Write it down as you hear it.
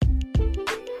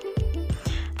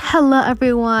Hello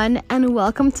everyone, and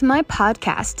welcome to my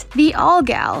podcast, The ALL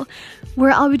Gall,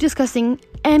 where I'll be discussing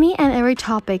any and every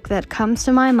topic that comes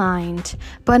to my mind,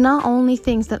 but not only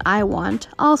things that I want,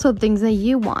 also things that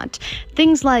you want.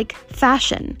 Things like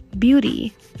fashion,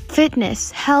 beauty,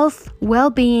 fitness, health,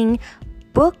 well-being,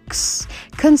 books,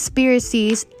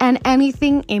 conspiracies, and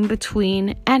anything in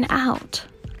between and out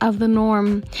of the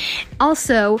norm.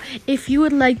 Also, if you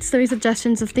would like some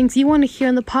suggestions of things you want to hear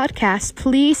on the podcast,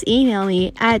 please email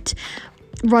me at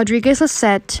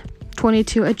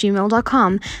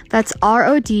rodriguezlisette22@gmail.com. That's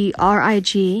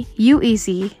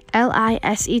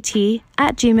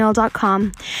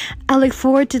rodriguezlisette@gmail.com. I look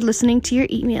forward to listening to your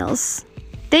emails.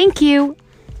 Thank you,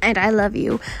 and I love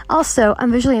you. Also,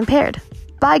 I'm visually impaired.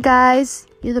 Bye guys,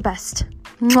 you're the best.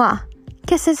 Mwah.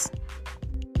 Kisses.